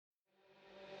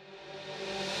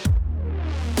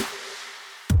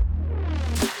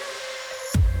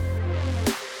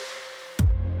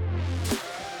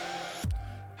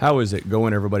How is it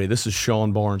going, everybody? This is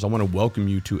Sean Barnes. I want to welcome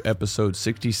you to episode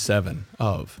 67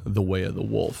 of The Way of the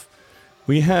Wolf.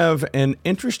 We have an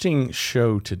interesting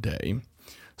show today.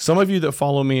 Some of you that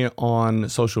follow me on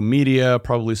social media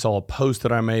probably saw a post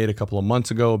that I made a couple of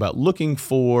months ago about looking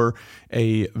for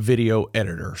a video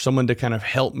editor, someone to kind of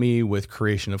help me with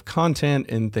creation of content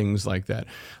and things like that.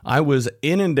 I was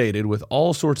inundated with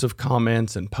all sorts of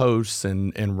comments and posts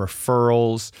and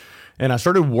referrals, and I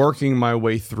started working my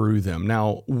way through them.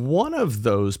 Now, one of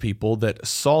those people that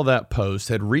saw that post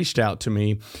had reached out to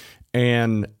me,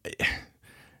 and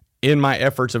in my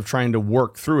efforts of trying to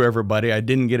work through everybody, I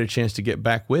didn't get a chance to get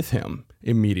back with him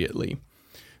immediately.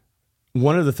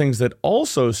 One of the things that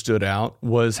also stood out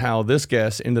was how this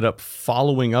guest ended up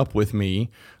following up with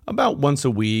me about once a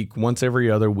week, once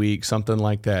every other week, something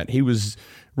like that. He was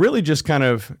really just kind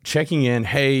of checking in.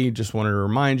 Hey, just wanted to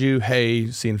remind you.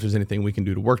 Hey, seeing if there's anything we can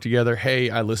do to work together. Hey,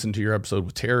 I listened to your episode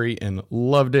with Terry and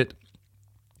loved it.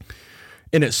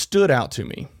 And it stood out to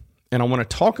me. And I want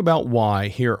to talk about why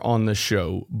here on the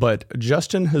show. But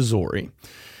Justin Hazouri,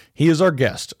 he is our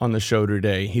guest on the show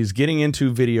today. He's getting into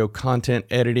video content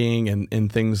editing and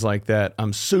things like that.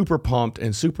 I'm super pumped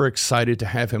and super excited to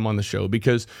have him on the show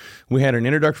because we had an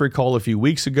introductory call a few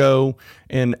weeks ago.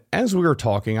 And as we were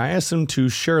talking, I asked him to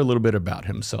share a little bit about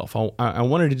himself. I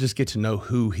wanted to just get to know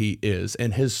who he is.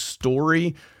 And his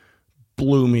story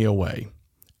blew me away.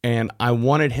 And I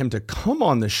wanted him to come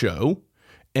on the show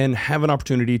and have an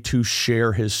opportunity to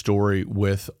share his story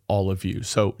with all of you.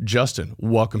 So, Justin,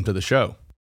 welcome to the show.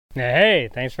 Hey,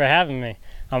 thanks for having me.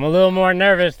 I'm a little more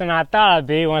nervous than I thought I'd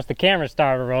be once the camera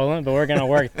started rolling, but we're going to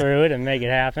work through it and make it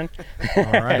happen. All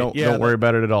right, don't worry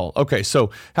about it at all. Okay,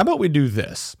 so how about we do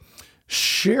this?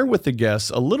 Share with the guests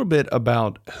a little bit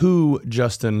about who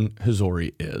Justin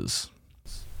Hazouri is.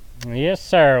 Yes,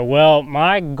 sir. Well,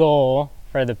 my goal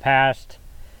for the past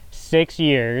 6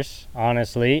 years,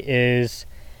 honestly, is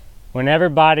when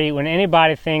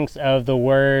anybody thinks of the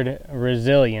word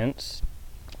resilience,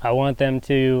 I want them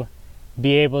to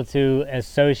be able to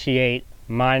associate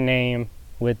my name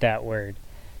with that word,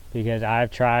 because I've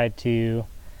tried to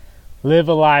live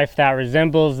a life that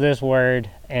resembles this word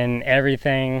in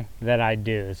everything that I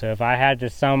do. So if I had to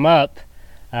sum up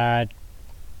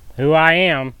who I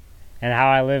am and how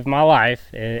I live my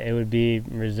life, it would be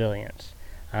resilience.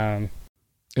 And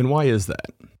why is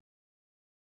that?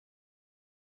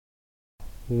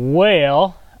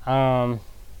 Well, do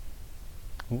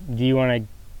you want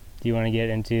to get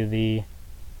into the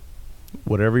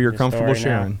whatever you're comfortable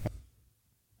sharing?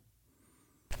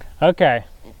 Okay.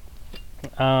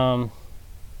 All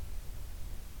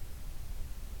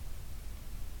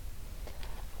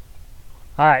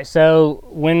right. So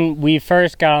when we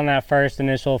first got on that first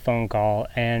initial phone call,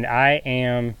 and I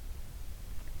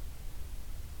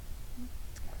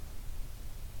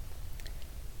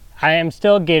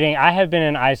have been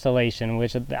in isolation,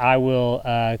 which I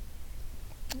will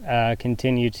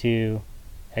continue to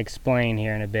explain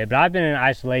here in a bit, but I've been in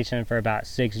isolation for about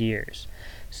 6 years.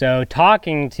 So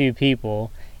talking to people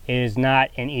is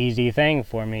not an easy thing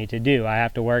for me to do. I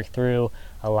have to work through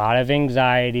a lot of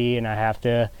anxiety, and I have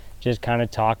to just kind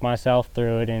of talk myself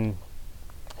through it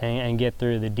and get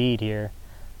through the deed here.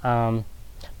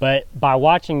 But by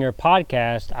watching your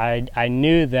podcast, I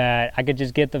knew that I could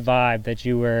just get the vibe that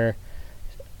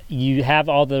you have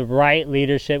all the right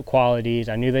leadership qualities.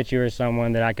 I knew that you were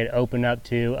someone that I could open up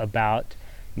to about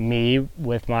me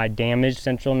with my damaged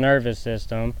central nervous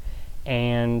system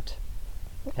and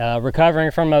recovering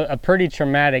from a pretty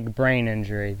traumatic brain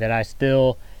injury that I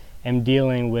still am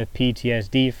dealing with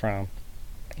PTSD from.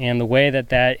 And the way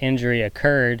that injury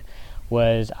occurred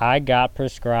was I got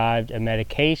prescribed a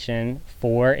medication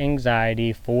for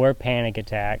anxiety, for panic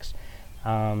attacks.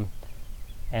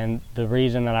 And the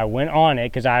reason that I went on it,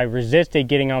 because I resisted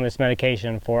getting on this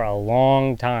medication for a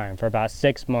long time, for about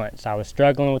 6 months. I was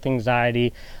struggling with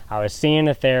anxiety. I was seeing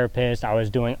a therapist. I was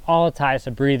doing all types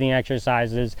of breathing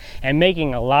exercises and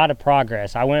making a lot of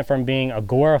progress. I went from being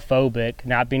agoraphobic,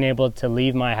 not being able to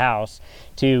leave my house,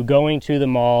 to going to the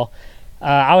mall.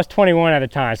 I was 21 at the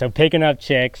time, so picking up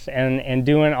chicks and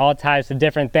doing all types of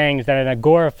different things that an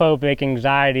agoraphobic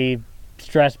anxiety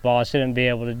stress ball shouldn't be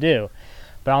able to do.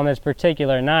 But on this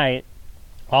particular night,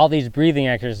 all these breathing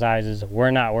exercises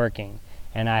were not working.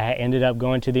 And I ended up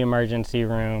going to the emergency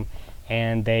room,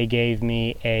 and they gave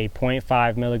me a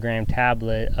 0.5 milligram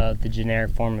tablet of the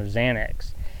generic form of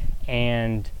Xanax.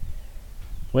 And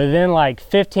within like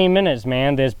 15 minutes,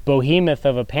 man, this behemoth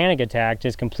of a panic attack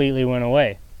just completely went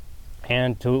away.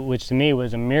 Which to me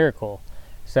was a miracle.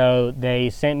 So they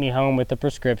sent me home with a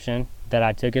prescription that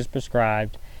I took as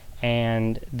prescribed,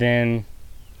 and then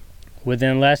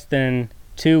within less than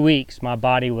 2 weeks, my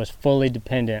body was fully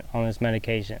dependent on this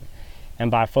medication.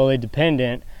 And by fully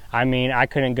dependent, I mean I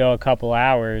couldn't go a couple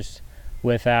hours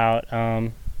without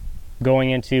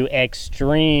going into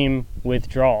extreme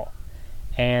withdrawal.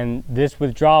 And this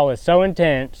withdrawal was so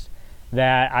intense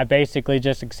that I basically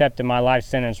just accepted my life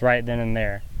sentence right then and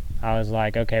there. I was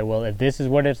like, okay, well, if this is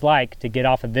what it's like to get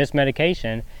off of this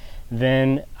medication,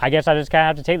 then I guess I just kind of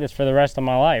have to take this for the rest of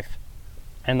my life.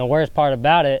 And the worst part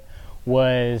about it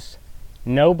was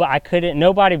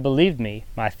nobody believed me.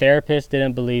 My therapist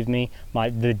didn't believe me.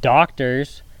 The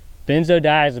doctors,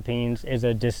 benzodiazepines is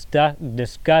a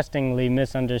disgustingly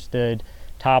misunderstood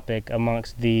topic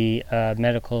amongst the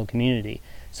medical community.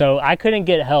 So I couldn't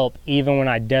get help even when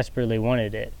I desperately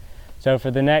wanted it. So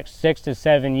for the next 6 to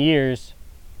 7 years,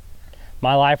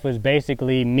 my life was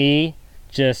basically me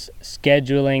just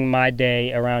scheduling my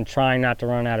day around trying not to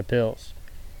run out of pills.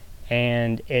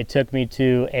 And it took me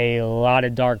to a lot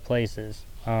of dark places.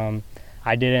 I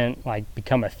didn't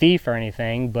become a thief or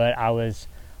anything, but I was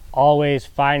always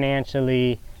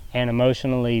financially and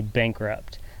emotionally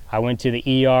bankrupt. I went to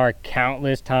the ER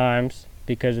countless times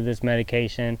because of this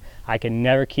medication. I could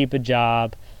never keep a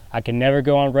job. I could never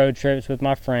go on road trips with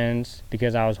my friends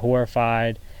because I was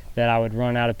horrified that I would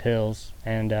run out of pills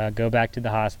and go back to the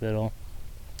hospital.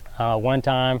 One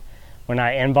time when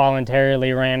I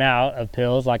involuntarily ran out of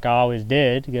pills, like I always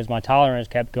did because my tolerance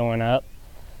kept going up,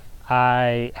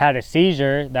 I had a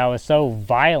seizure that was so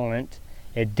violent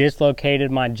it dislocated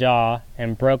my jaw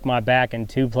and broke my back in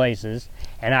 2 places.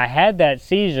 And I had that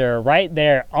seizure right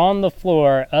there on the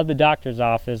floor of the doctor's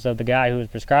office of the guy who was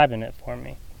prescribing it for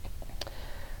me.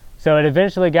 So it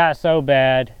eventually got so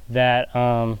bad that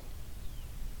I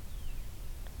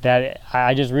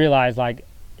just realized,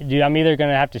 dude, I'm either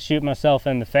going to have to shoot myself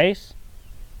in the face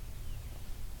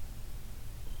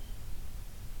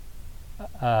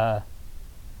or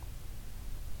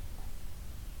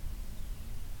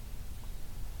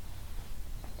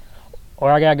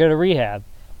I got to go to rehab.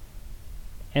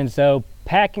 And so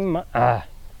packing my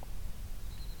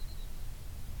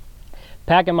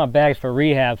bags for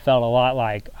rehab felt a lot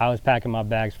like I was packing my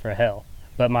bags for hell.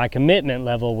 But my commitment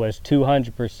level was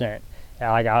 200%.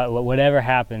 Whatever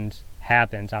happens,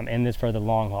 I'm in this for the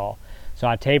long haul. So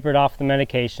I tapered off the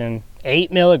medication,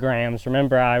 8 milligrams.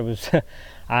 Remember, I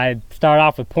started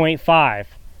off with 0.5.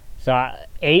 So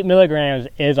 8 milligrams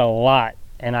is a lot.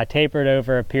 And I tapered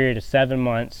over a period of 7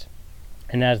 months.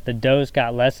 And as the dose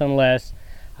got less and less,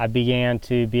 I began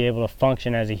to be able to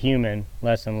function as a human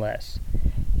less and less.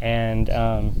 And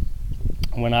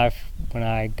when I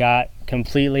got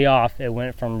completely off, it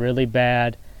went from really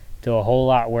bad to a whole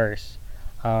lot worse.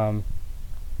 And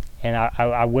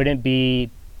I wouldn't be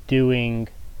doing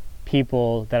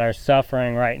people that are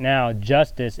suffering right now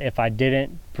justice if I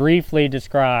didn't briefly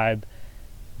describe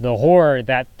the horror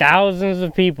that thousands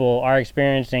of people are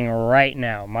experiencing right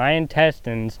now. My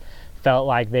intestines felt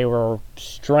like they were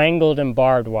strangled in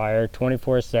barbed wire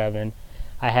 24/7.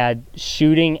 I had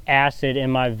shooting acid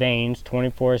in my veins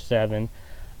 24/7.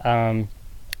 I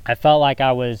felt like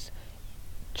I was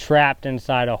trapped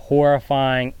inside a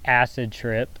horrifying acid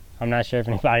trip. I'm not sure if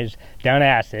anybody's done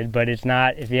acid, but it's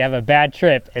not, if you have a bad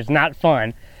trip, it's not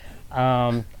fun.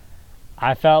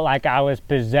 I felt like I was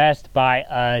possessed by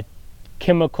a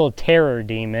chemical terror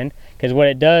demon, because what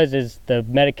it does is the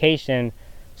medication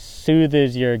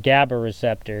soothes your GABA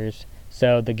receptors.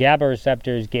 So the GABA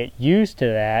receptors get used to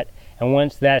that, and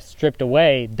once that's stripped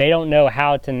away, they don't know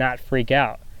how to not freak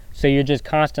out. So you're just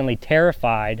constantly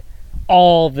terrified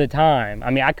all the time. I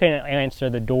mean, I couldn't answer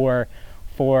the door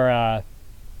for, I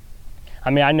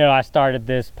know I started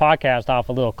this podcast off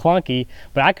a little clunky,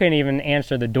 but I couldn't even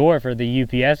answer the door for the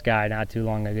UPS guy not too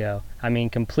long ago. I mean,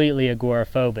 completely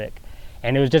agoraphobic.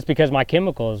 And it was just because my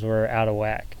chemicals were out of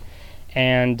whack.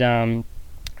 And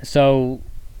so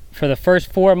for the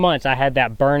first 4 months, I had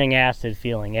that burning acid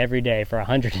feeling every day for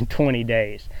 120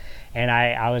 days. And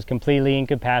I was completely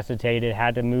incapacitated,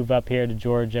 had to move up here to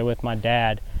Georgia with my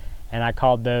dad. And I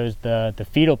called those the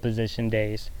fetal position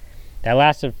days. That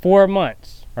lasted 4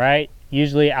 months, right?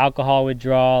 Usually alcohol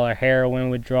withdrawal or heroin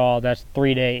withdrawal, that's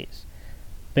 3 days.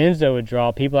 Benzo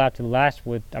withdrawal, people have to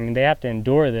they have to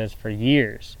endure this for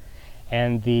years.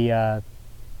 And the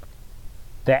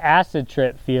acid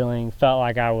trip feeling felt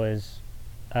like that was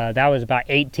about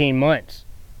 18 months.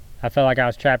 I felt like I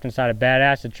was trapped inside a bad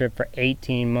acid trip for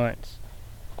 18 months.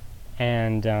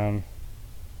 And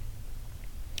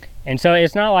so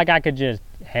it's not like I could just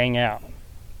hang out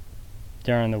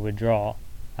during the withdrawal.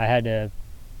 I had to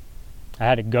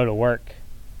go to work.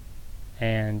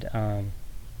 And I'm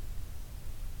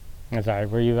sorry,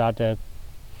 were you about to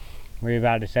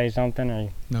say something? Or?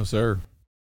 No, sir.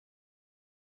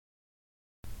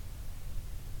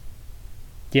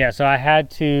 Yeah, so I had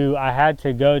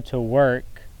to go to work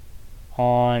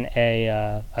on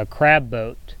a crab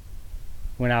boat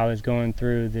when I was going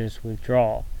through this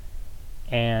withdrawal,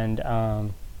 and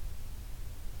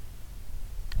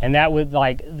that would,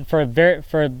 like, for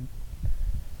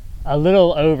a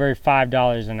little over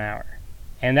 $5 an hour,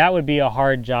 and that would be a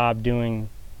hard job doing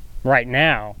right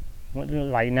now,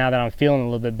 like now that I'm feeling a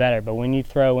little bit better. But when you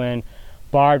throw in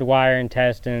barbed wire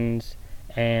intestines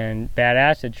and bad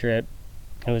acid trip,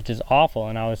 it was just awful,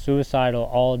 and I was suicidal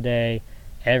all day,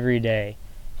 every day.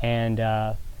 And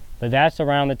but that's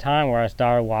around the time where I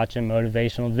started watching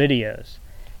motivational videos,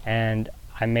 and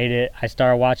I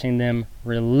started watching them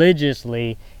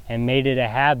religiously and made it a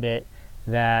habit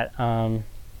that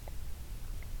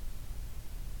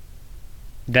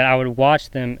that I would watch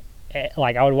them.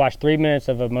 Like, I would watch 3 minutes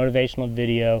of a motivational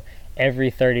video every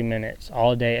 30 minutes,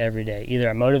 all day, every day. Either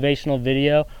a motivational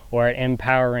video or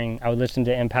I would listen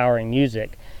to empowering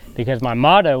music. Because my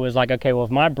motto was like, okay, well,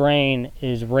 if my brain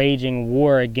is raging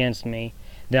war against me,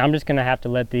 then I'm just going to have to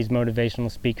let these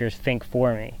motivational speakers think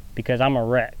for me, because I'm a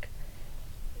wreck.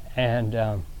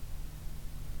 And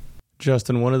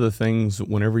Justin, one of the things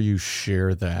whenever you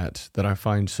share that I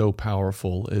find so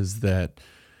powerful is that,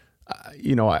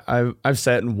 I've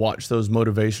sat and watched those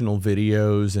motivational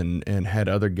videos and had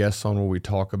other guests on where we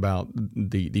talk about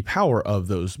the power of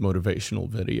those motivational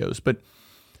videos. But,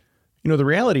 the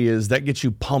reality is that gets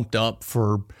you pumped up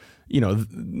for,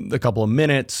 a couple of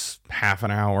minutes, half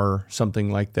an hour,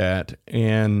 something like that.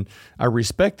 And I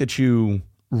respect that you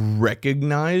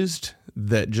recognized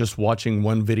that just watching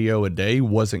one video a day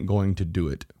wasn't going to do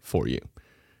it for you.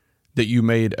 That you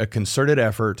made a concerted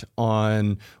effort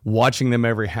on watching them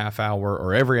every half hour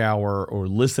or every hour, or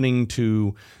listening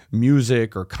to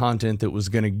music or content that was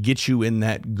going to get you in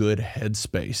that good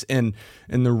headspace. And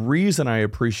the reason I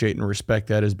appreciate and respect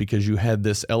that is because you had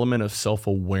this element of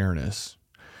self-awareness,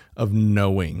 of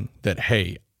knowing that,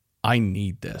 hey, I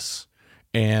need this.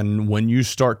 And when you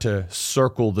start to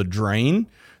circle the drain,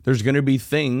 there's going to be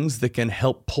things that can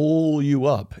help pull you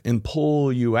up and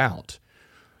pull you out.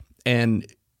 And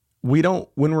when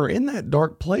we're in that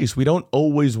dark place, we don't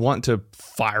always want to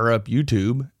fire up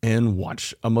YouTube and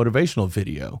watch a motivational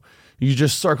video. You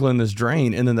just circle in this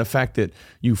drain. And then the fact that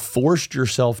you forced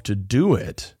yourself to do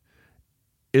it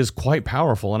is quite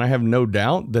powerful. And I have no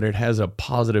doubt that it has a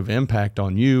positive impact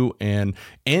on you and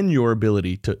your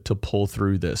ability to pull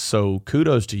through this. So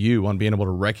kudos to you on being able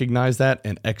to recognize that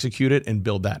and execute it and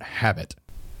build that habit.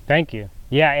 Thank you.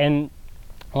 Yeah, and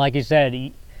like you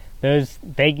said,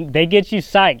 they get you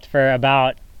psyched for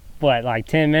about, like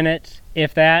 10 minutes,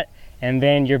 if that, and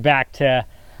then you're back to,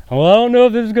 well, I don't know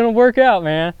if this is going to work out,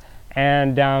 man.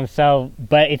 And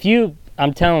but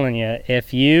I'm telling you,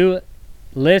 if you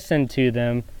listen to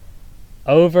them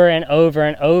over and over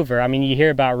and over, I mean, you hear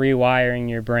about rewiring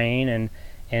your brain,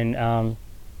 and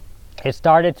it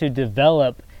started to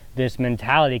develop this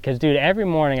mentality. Because, dude, every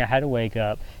morning I had to wake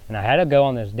up and I had to go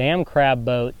on this damn crab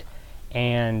boat,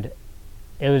 and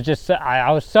it was just,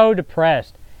 I was so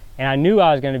depressed, and I knew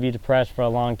I was going to be depressed for a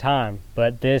long time.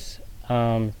 But this,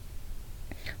 in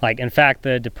fact,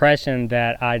 the depression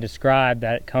that I described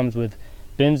that comes with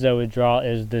benzo withdrawal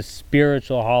is the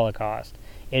spiritual holocaust.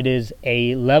 It is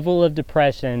a level of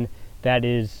depression that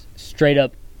is straight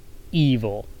up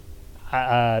evil.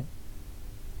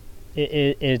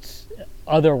 It's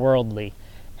otherworldly.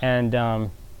 And,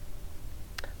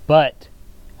 but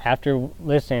after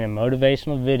listening to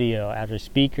motivational video, after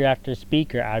speaker,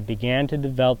 I began to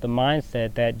develop the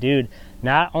mindset that, dude,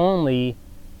 not only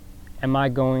am I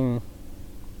going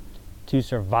to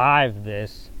survive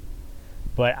this,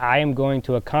 but I am going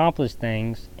to accomplish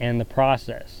things in the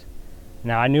process.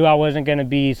 Now, I knew I wasn't going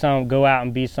to go out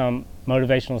and be some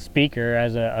motivational speaker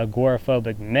as a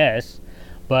agoraphobic mess,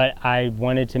 but I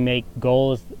wanted to make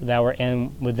goals that were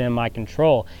within my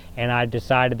control. And I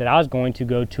decided that I was going to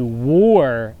go to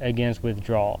war against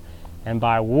withdrawal. And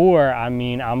by war, I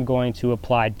mean I'm going to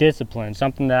apply discipline,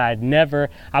 something that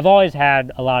I've always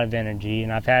had a lot of energy,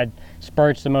 and I've had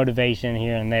spurts of motivation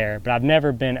here and there, but I've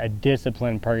never been a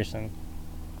disciplined person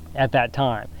at that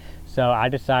time. So I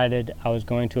decided I was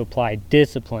going to apply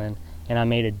discipline, and I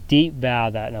made a deep vow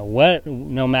that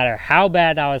no matter how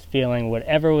bad I was feeling,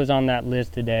 whatever was on that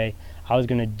list today, I was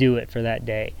going to do it for that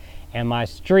day. And my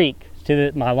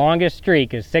longest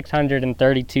streak is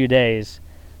 632 days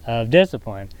of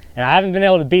discipline. And I haven't been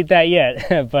able to beat that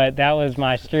yet, but that was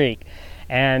my streak.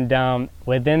 And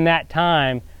within that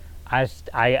time, I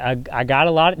got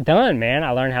a lot done, man.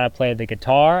 I learned how to play the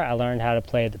guitar. I learned how to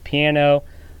play the piano.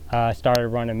 Started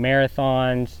running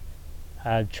marathons.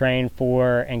 Trained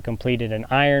for and completed an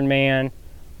Ironman.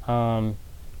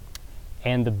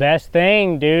 And the best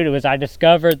thing, dude, was I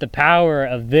discovered the power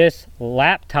of this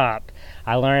laptop.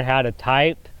 I learned how to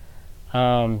type,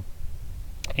 and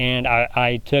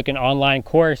I took an online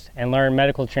course and learned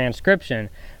medical transcription,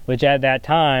 which at that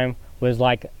time was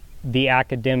like the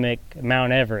academic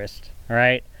Mount Everest,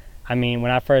 right? I mean,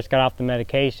 when I first got off the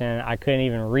medication, I couldn't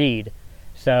even read.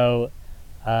 So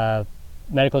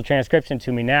medical transcription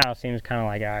to me now seems kind of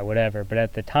like, all right, whatever. But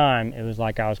at the time, it was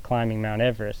like I was climbing Mount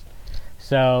Everest.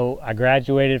 So I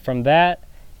graduated from that,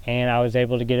 and I was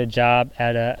able to get a job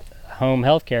at a home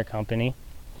healthcare company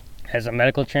as a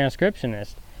medical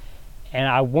transcriptionist. And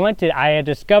I had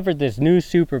discovered this new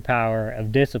superpower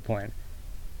of discipline,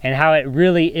 and how it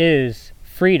really is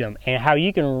freedom, and how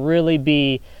you can really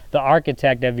be the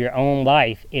architect of your own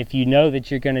life if you know that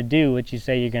you're going to do what you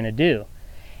say you're going to do.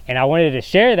 And I wanted to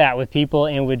share that with people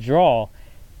in withdrawal.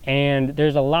 And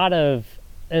there's a lot of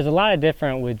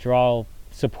different withdrawal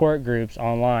support groups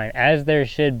online, as there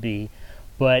should be,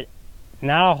 but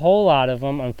not a whole lot of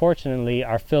them, unfortunately,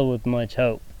 are filled with much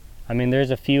hope. I mean,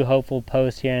 there's a few hopeful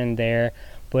posts here and there,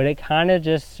 but it kind of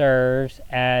just serves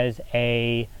as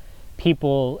a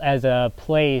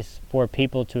place for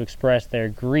people to express their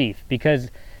grief. Because,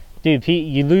 dude,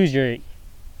 you lose your...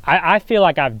 I feel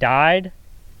like I've died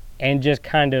and just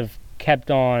kind of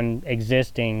kept on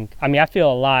existing. I mean, I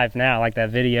feel alive now, like that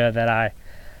video that I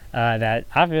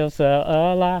feel so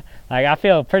alive. Like, I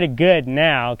feel pretty good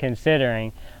now,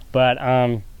 considering.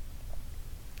 But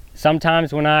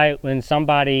sometimes when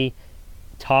somebody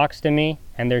talks to me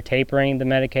and they're tapering the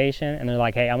medication and they're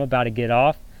like, hey, I'm about to get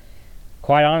off,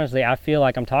 quite honestly, I feel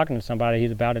like I'm talking to somebody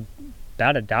who's about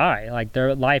to die. Like,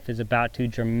 their life is about to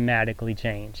dramatically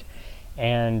change.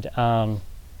 And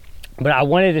but I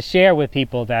wanted to share with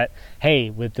people that,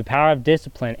 hey, with the power of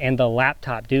discipline and the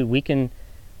laptop, dude, we can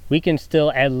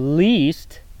still at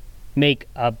least make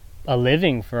a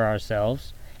living for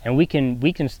ourselves, and we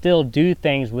can still do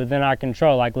things within our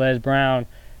control. Like Les Brown,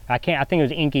 I think it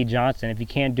was Inky Johnson, if you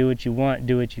can't do what you want,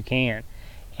 do what you can.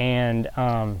 And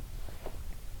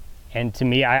to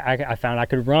me, I found I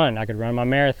could run my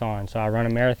marathon. So I run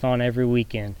a marathon every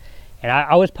weekend. And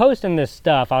I was posting this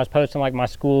stuff. I was posting like my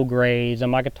school grades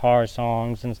and my guitar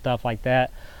songs and stuff like that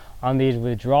on these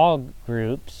withdrawal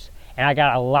groups. And I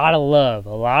got a lot of love,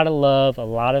 a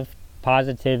lot of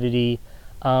positivity.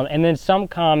 And then some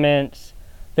comments,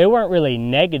 they weren't really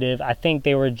negative. I think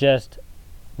they were just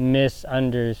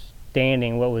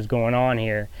misunderstanding what was going on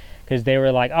here. Because they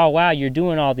were like, oh, wow, you're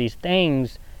doing all these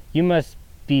things. You must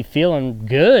be feeling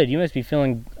good. You must be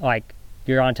feeling like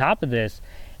you're on top of this.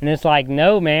 And it's like,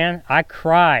 no, man, I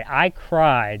cried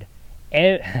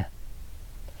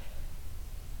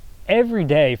every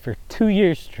day for 2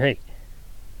 years straight.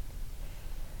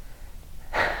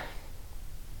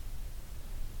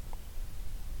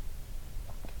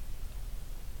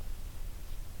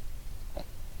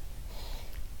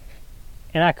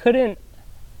 And I couldn't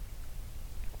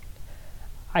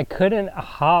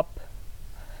hop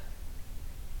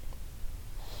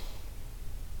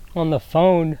on the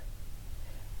phone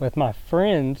with my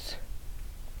friends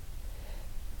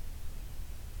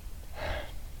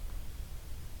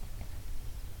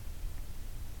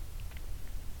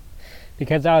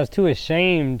because I was too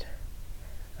ashamed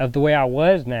of the way I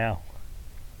was now.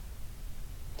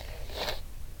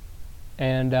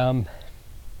 And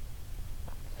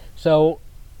so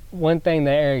one thing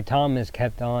that Eric Thomas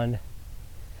kept on,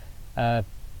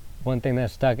 one thing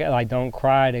that stuck, like, don't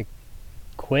cry to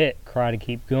quit, cry to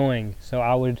keep going. So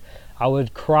I would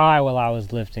cry while I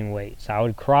was lifting weights. I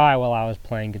would cry while I was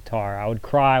playing guitar. I would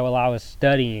cry while I was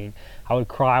studying. I would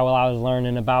cry while I was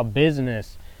learning about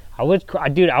business. I would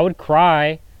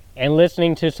cry and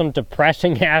listening to some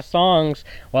depressing ass songs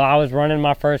while I was running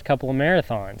my first couple of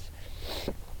marathons.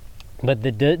 But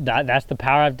that's the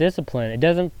power of discipline. It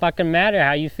doesn't fucking matter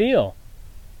how you feel.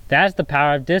 That's the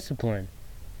power of discipline.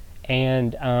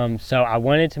 And so I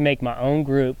wanted to make my own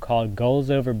group called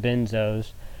Goals Over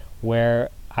Benzos, where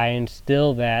I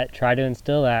try to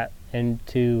instill that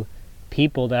into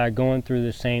people that are going through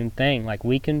the same thing. Like,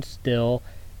 we can still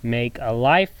make a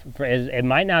life. It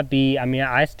might not be, I mean,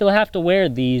 I still have to wear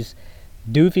these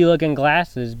doofy looking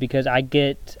glasses because I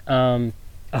get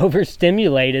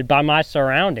overstimulated by my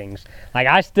surroundings. Like,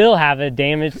 I still have a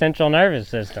damaged central nervous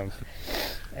system.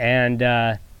 And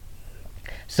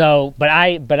but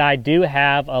I do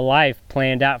have a life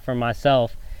planned out for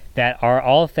myself that are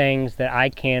all things that I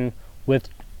can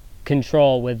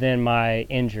control within my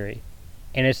injury.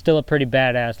 And it's still a pretty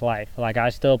badass life. Like, I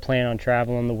still plan on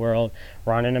traveling the world,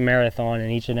 running a marathon in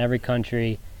each and every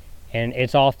country. And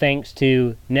it's all thanks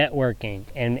to networking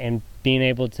and being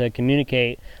able to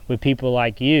communicate with people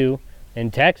like you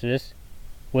in Texas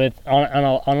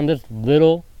on this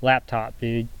little laptop,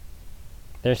 dude,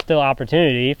 there's still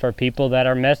opportunity for people that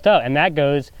are messed up. And that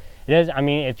goes,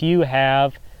 if you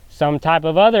have some type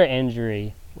of other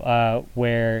injury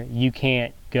where you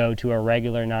can't go to a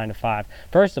regular 9 to 5.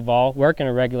 First of all, working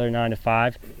a regular 9 to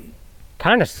 5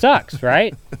 kind of sucks,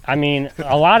 right? I mean,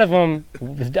 a lot of them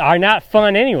are not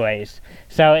fun anyways.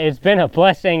 So it's been a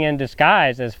blessing in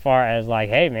disguise as far as like,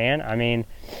 hey man, I mean,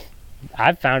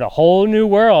 I've found a whole new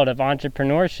world of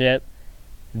entrepreneurship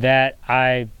that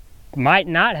I might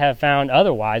not have found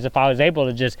otherwise if I was able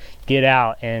to just get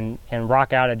out and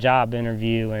rock out a job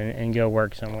interview and go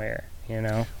work somewhere, you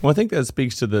know? Well, I think that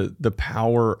speaks to the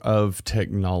power of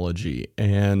technology.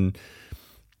 And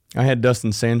I had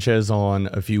Dustin Sanchez on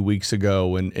a few weeks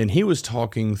ago, and he was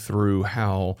talking through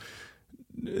how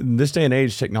in this day and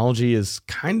age, technology is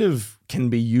can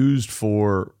be used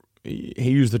for,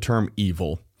 he used the term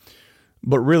evil,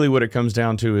 but really what it comes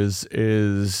down to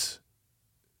is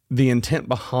the intent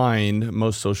behind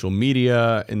most social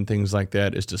media and things like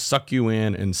that is to suck you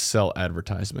in and sell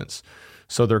advertisements.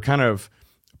 So they're kind of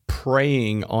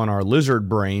preying on our lizard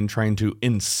brain, trying to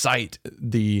incite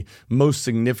the most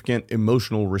significant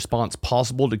emotional response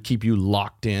possible to keep you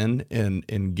locked in and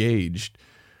engaged.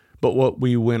 But what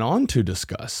we went on to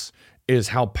discuss is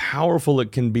how powerful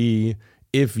it can be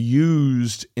if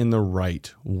used in the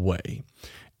right way.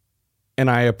 And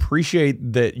I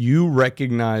appreciate that you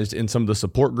recognized in some of the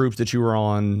support groups that you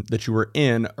were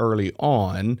in early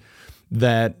on,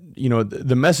 that, you know,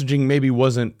 the messaging maybe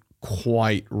wasn't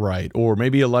quite right, or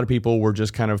maybe a lot of people were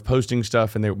just kind of posting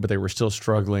stuff but they were still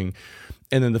struggling.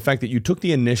 And then the fact that you took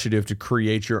the initiative to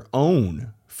create your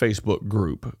own Facebook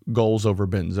group, Goals Over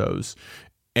Benzos,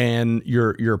 and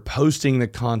you're posting the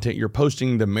content, you're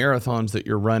posting the marathons that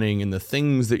you're running and the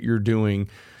things that you're doing,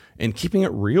 and keeping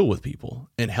it real with people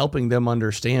and helping them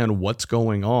understand what's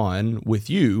going on with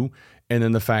you. And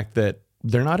then the fact that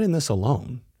they're not in this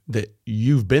alone, that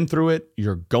you've been through it,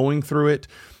 you're going through it.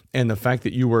 And the fact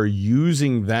that you are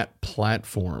using that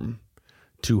platform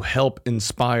to help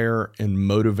inspire and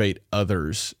motivate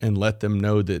others and let them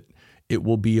know that it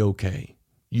will be okay.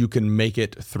 You can make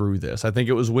it through this. I think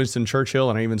it was Winston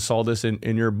Churchill, and I even saw this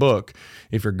in your book.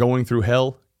 If you're going through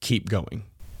hell, keep going.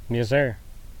 Yes, sir.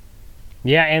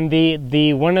 Yeah, and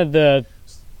the one of the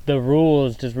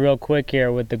rules, just real quick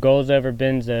here with the Goals Over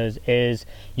Benzos, is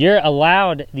you're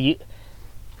allowed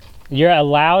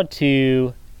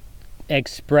to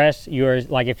express yours.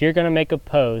 Like if you're going to make a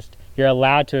post, you're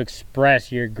allowed to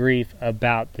express your grief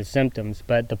about the symptoms,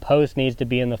 but the post needs to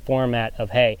be in the format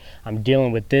of, hey, I'm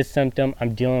dealing with this symptom,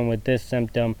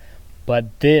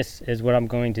 but this is what I'm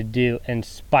going to do in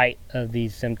spite of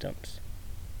these symptoms.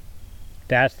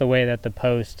 That's the way that the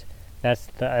post,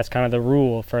 that's kind of the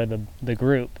rule for the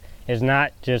group, is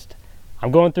not just,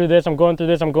 I'm going through this.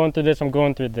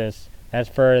 That's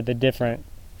for the different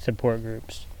support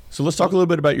groups. So let's talk a little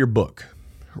bit about your book,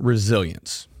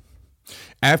 Resilience.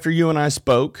 After you and I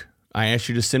spoke, I asked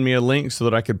you to send me a link so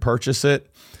that I could purchase it.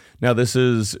 Now, this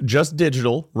is just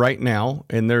digital right now,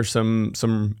 and there's some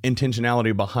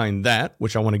intentionality behind that,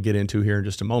 which I want to get into here in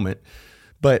just a moment.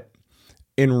 But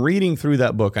in reading through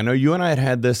that book, I know you and I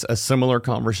had a similar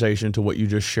conversation to what you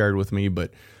just shared with me,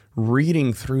 but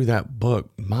reading through that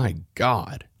book, my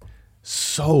God,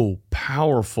 so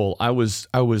powerful. I was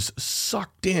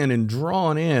sucked in and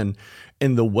drawn in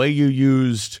the way you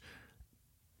used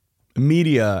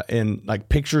media and like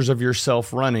pictures of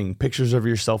yourself running, pictures of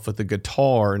yourself with a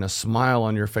guitar and a smile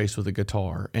on your face with a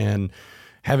guitar, and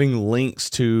having links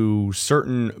to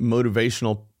certain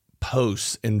motivational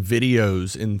posts and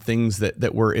videos and things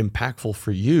that were impactful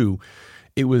for you.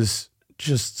 It was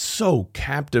just so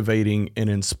captivating and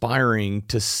inspiring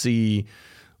to see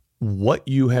what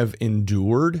you have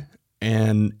endured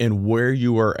and where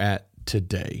you are at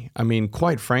today. I mean,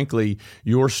 quite frankly,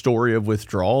 your story of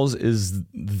withdrawals is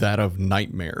that of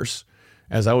nightmares.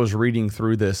 As I was reading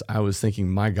through this, I was thinking,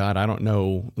 my God, I don't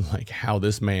know like how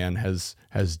this man has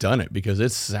done it, because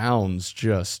it sounds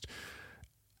just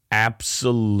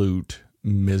absolute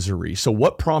misery. So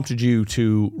what prompted you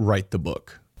to write the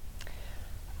book?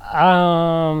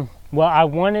 Well, I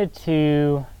wanted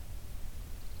to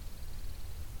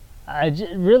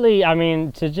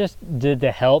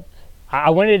to help. I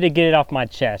wanted to get it off my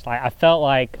chest. I felt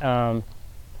like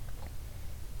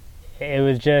it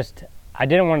was just, I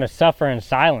didn't want to suffer in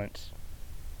silence.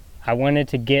 I wanted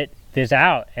to get this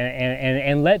out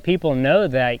and let people know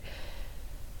that,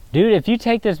 dude, if you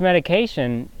take this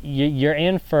medication, you're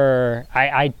in for,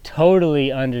 I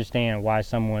totally understand why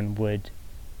someone would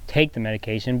take the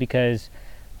medication, because,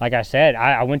 like I said,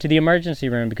 I went to the emergency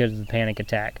room because of the panic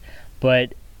attack.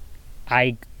 But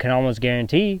I can almost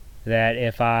guarantee that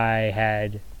if I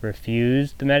had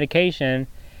refused the medication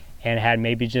and had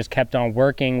maybe just kept on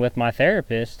working with my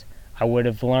therapist, I would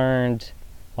have learned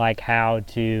like how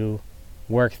to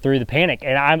work through the panic.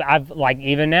 And I've like,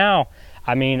 even now,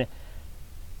 I mean,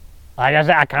 like I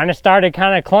said, I kind of started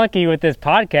kind of clunky with this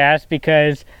podcast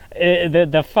because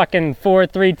the fucking 4,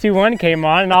 3, 2, 1 came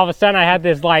on, and all of a sudden I had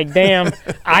this like damn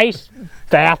ice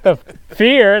bath of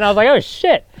fear, and I was like, oh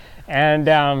shit. And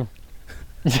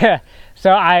yeah,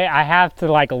 so I have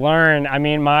to like learn. I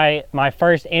mean, my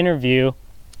first interview,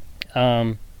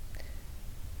 and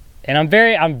I'm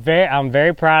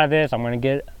very proud of this.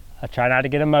 I try not to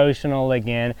get emotional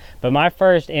again, but my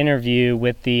first interview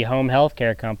with the home health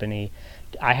care company,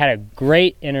 I had a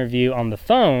great interview on the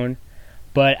phone,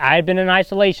 but I had been in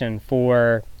isolation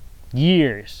for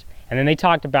years. And then they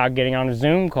talked about getting on a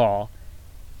Zoom call.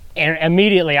 And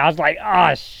immediately I was like,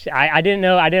 oh, I didn't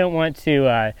know. I didn't want to,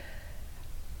 I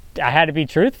had to be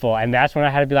truthful. And that's when I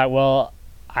had to be like, well,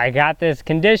 I got this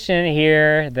condition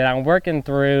here that I'm working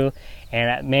through.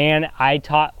 And man,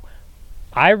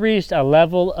 I reached a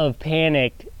level of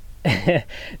panic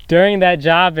during that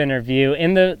job interview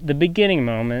in the beginning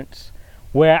moments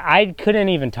where I couldn't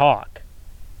even talk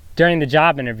during the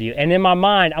job interview. And in my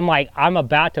mind, I'm like, I'm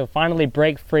about to finally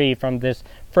break free from this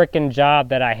frickin' job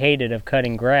that I hated of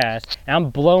cutting grass. And I'm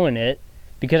blowing it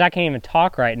because I can't even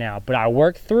talk right now. But I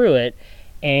worked through it.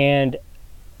 And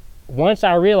once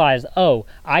I realized, oh,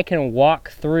 I can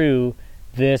walk through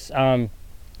this,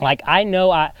 like I know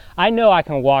I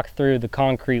can walk through the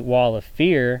concrete wall of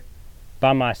fear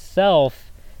by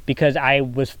myself because I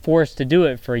was forced to do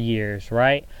it for years,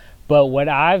 right? But what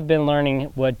I've been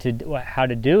learning how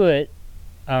to do it,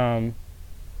 when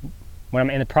I'm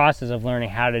in the process of learning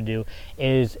how to do,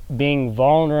 is being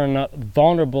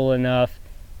vulnerable enough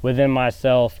within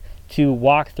myself to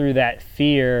walk through that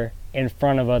fear in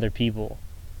front of other people.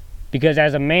 Because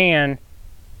as a man,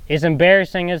 it's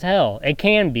embarrassing as hell. It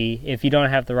can be if you don't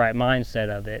have the right mindset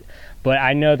of it. But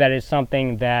I know that it's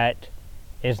something that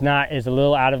is a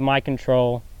little out of my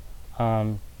control.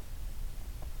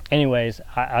 Anyways,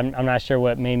 I'm not sure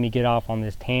what made me get off on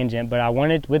this tangent, but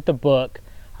with the book,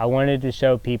 I wanted to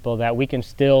show people that we can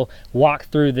still walk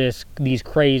through these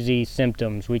crazy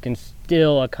symptoms. We can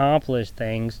still accomplish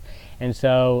things. And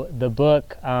so the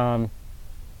book, I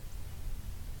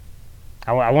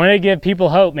wanted to give people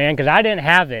hope, man, because I didn't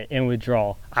have it in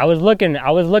withdrawal. I was looking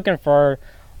for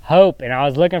hope, and I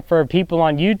was looking for people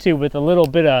on YouTube with a little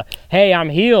bit of, hey, I'm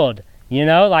healed. You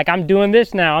know, like I'm doing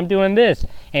this now, I'm doing this.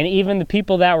 And even the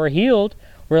people that were healed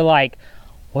were like,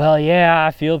 well, yeah,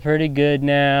 I feel pretty good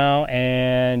now,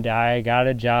 and I got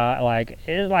a job. Like,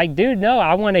 it's like, dude, no,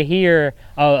 I want to hear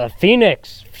a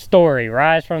phoenix story,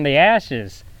 rise from the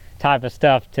ashes type of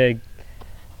stuff. So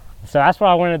that's what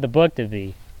I wanted the book to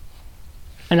be.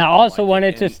 And I also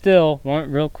wanted to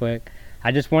real quick,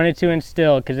 I just wanted to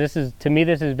instill, because to me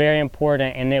this is very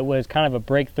important, and it was kind of a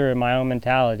breakthrough in my own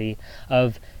mentality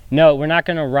of, no, we're not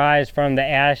going to rise from the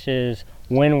ashes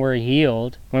when we're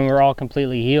healed, when we're all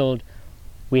completely healed.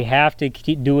 We have to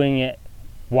keep doing it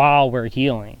while we're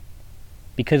healing.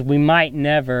 Because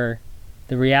the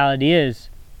reality is,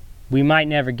 we might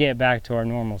never get back to our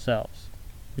normal selves.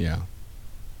 Yeah.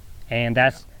 And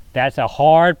that's a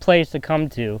hard place to come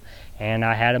to. And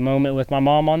I had a moment with my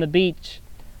mom on the beach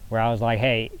where I was like,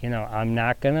 hey,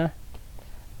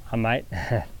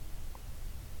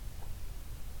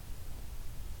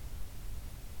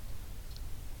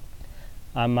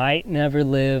 I might never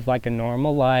live like a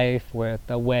normal life with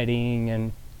a wedding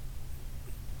and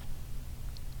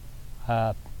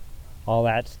all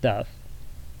that stuff.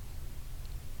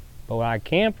 But what I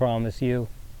can promise you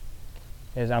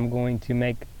is I'm going to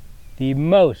make the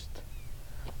most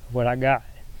of what I got.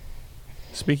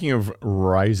 Speaking of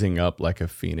rising up like a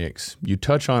phoenix, you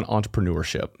touch on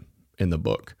entrepreneurship in the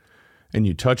book, and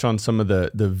you touch on some of the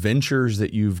ventures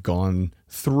that you've gone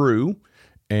through,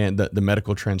 and the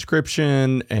medical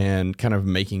transcription, and kind of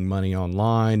making money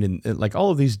online, and like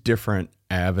all of these different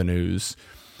avenues.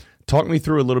 Talk me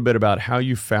through a little bit about how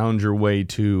you found your way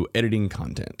to editing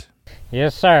content.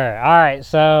 Yes, sir. All right,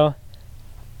 so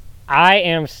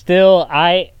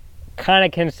I kind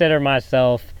of consider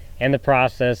myself in the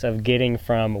process of getting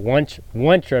from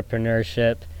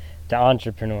entrepreneurship to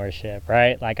entrepreneurship,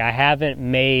 right? Like, I haven't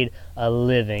made a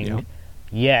living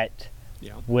yet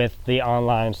with the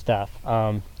online stuff.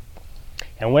 And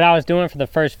what I was doing for the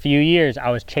first few years, I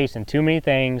was chasing too many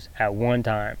things at one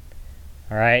time,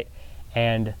 all right?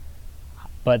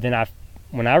 But then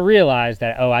when I realized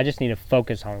that, I just need to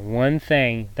focus on one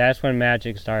thing, that's when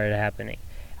magic started happening.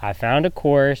 I found a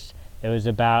course. It was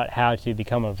about how to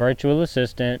become a virtual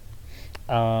assistant.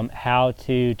 how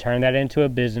to turn that into a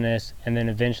business, and then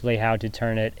eventually how to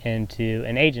turn it into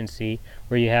an agency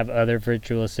where you have other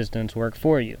virtual assistants work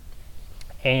for you.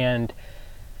 And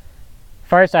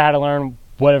first I had to learn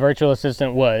what a virtual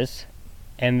assistant was,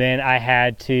 and then I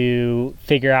had to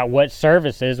figure out what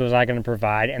services was I going to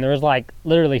provide, and there was like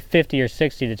literally 50 or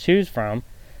 60 to choose from.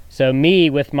 So me,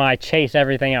 with my chase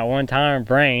everything at one time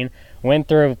brain, went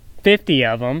through 50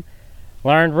 of them,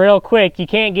 learned real quick you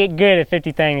can't get good at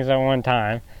 50 things at one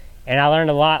time. And I learned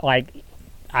a lot. Like,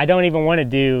 I don't even want to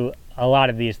do a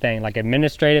lot of these things, like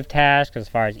administrative tasks as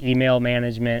far as email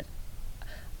management.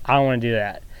 I don't want to do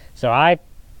that. So I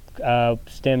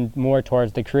stemmed more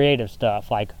towards the creative stuff.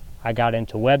 Like, I got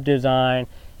into web design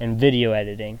and video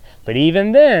editing. But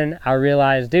even then, I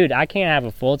realized, dude, I can't have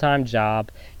a full-time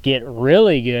job, get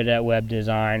really good at web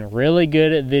design, really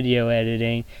good at video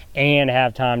editing, and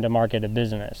have time to market a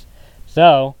business.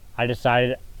 So I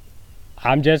decided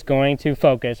I'm just going to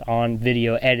focus on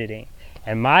video editing.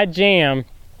 And my jam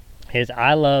is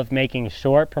I love making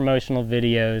short promotional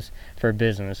videos for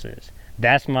businesses.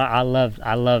 That's I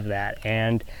love that.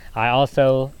 And I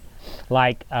also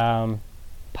like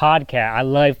podcast. I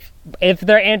love, if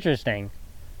they're interesting,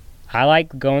 I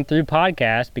like going through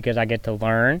podcasts because I get to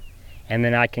learn, and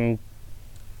then I can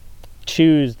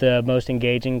choose the most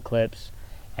engaging clips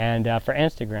and for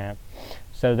Instagram.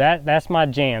 So that's my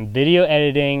jam. Video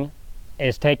editing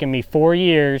is taking me 4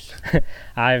 years.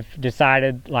 I've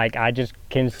decided, like, I just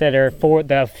consider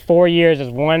the 4 years as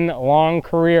one long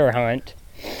career hunt.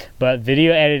 But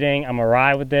video editing, I'm gonna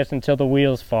ride with this until the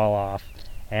wheels fall off,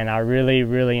 and I really,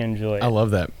 really enjoy it. I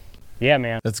love that. Yeah,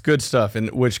 man. That's good stuff,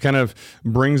 and which kind of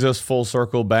brings us full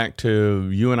circle back to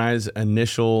you and I's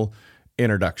initial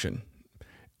introduction.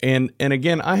 And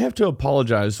again, I have to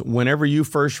apologize. Whenever you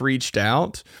first reached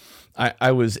out,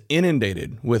 I was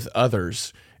inundated with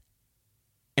others,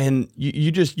 and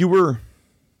you were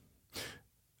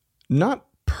not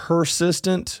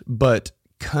persistent, but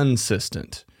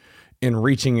consistent in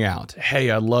reaching out.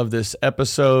 Hey, I love this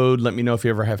episode. Let me know if you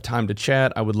ever have time to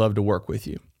chat. I would love to work with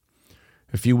you.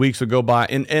 A few weeks would go by,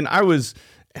 and I'm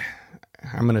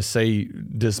going to say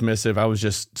dismissive. I was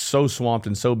just so swamped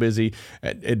and so busy.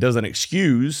 It doesn't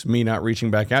excuse me not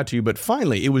reaching back out to you, but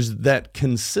finally, it was that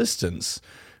consistency.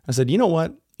 I said, you know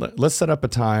what? Let's set up a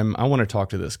time. I want to talk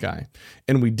to this guy.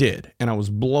 And we did. And I was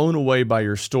blown away by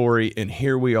your story. And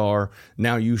here we are,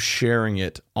 now you sharing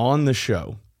it on the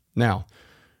show. Now,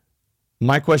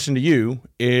 my question to you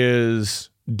is,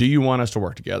 do you want us to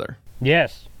work together?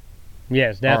 Yes.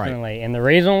 Yes, definitely. Right. And the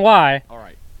reason why,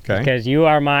 because you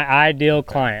are my ideal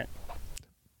client.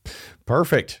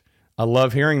 Perfect. I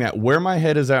love hearing that. Where my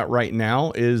head is at right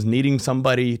now is needing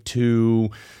somebody to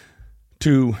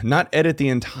not edit the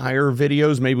entire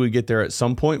videos. Maybe we get there at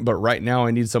some point, but right now I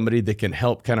need somebody that can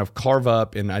help kind of carve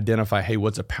up and identify, hey,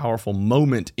 what's a powerful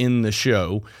moment in the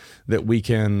show that we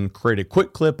can create a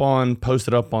quick clip on, post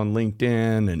it up on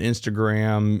LinkedIn and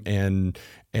Instagram,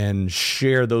 and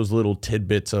share those little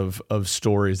tidbits of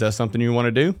stories. That's something you want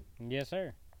to do? Yes,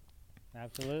 sir.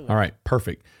 Absolutely. All right,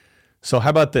 perfect. So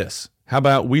how about this? How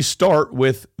about we start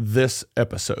with this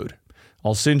episode?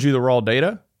 I'll send you the raw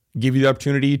data, give you the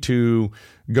opportunity to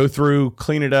go through,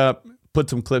 clean it up, put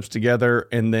some clips together,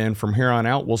 and then from here on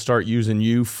out, we'll start using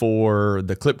you for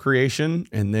the clip creation.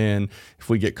 And then if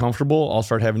we get comfortable, I'll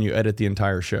start having you edit the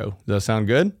entire show. Does that sound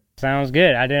good? Sounds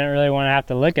good. I didn't really want to have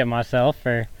to look at myself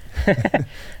for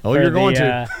oh, you're going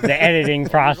to the editing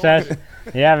process.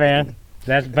 Yeah, man.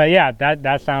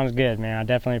 That sounds good, man. I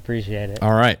definitely appreciate it.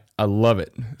 All right. I love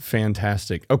it.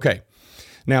 Fantastic. Okay.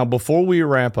 Now, before we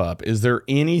wrap up, is there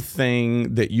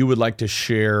anything that you would like to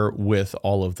share with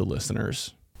all of the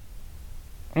listeners?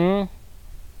 I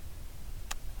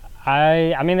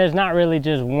mean, there's not really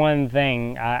just one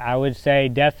thing. I would say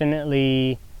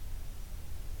definitely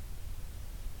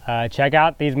check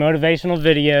out these motivational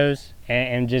videos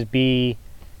and just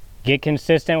get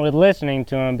consistent with listening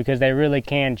to them, because they really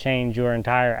can change your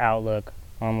entire outlook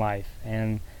on life.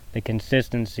 And the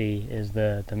consistency is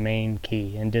the main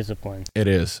key, and discipline. It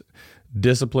is.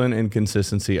 Discipline and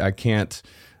consistency. I can't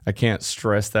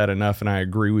stress that enough, and I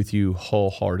agree with you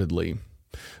wholeheartedly.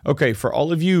 Okay, for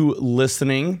all of you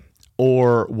listening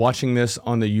or watching this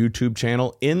on the YouTube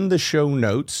channel, in the show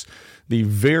notes, the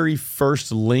very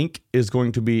first link is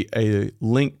going to be a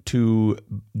link to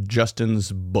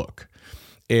Justin's book.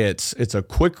 It's a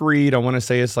quick read. I want to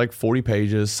say it's like 40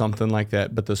 pages, something like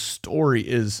that. But the story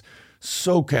is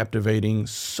so captivating,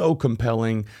 so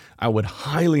compelling. I would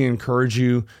highly encourage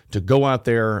you to go out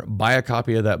there, buy a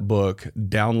copy of that book,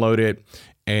 download it,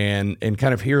 and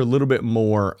kind of hear a little bit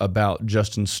more about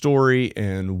Justin's story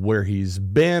and where he's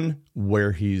been,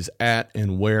 where he's at,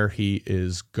 and where he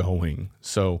is going.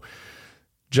 So,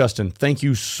 Justin, thank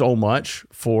you so much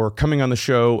for coming on the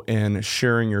show and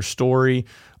sharing your story.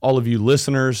 All of you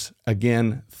listeners,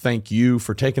 again, thank you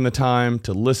for taking the time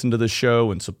to listen to the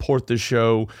show and support the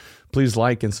show. Please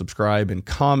like and subscribe and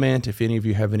comment if any of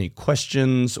you have any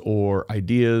questions or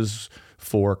ideas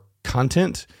for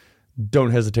content.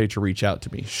 Don't hesitate to reach out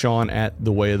to me, Sean at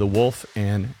The Way of the Wolf,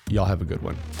 and y'all have a good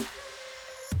one.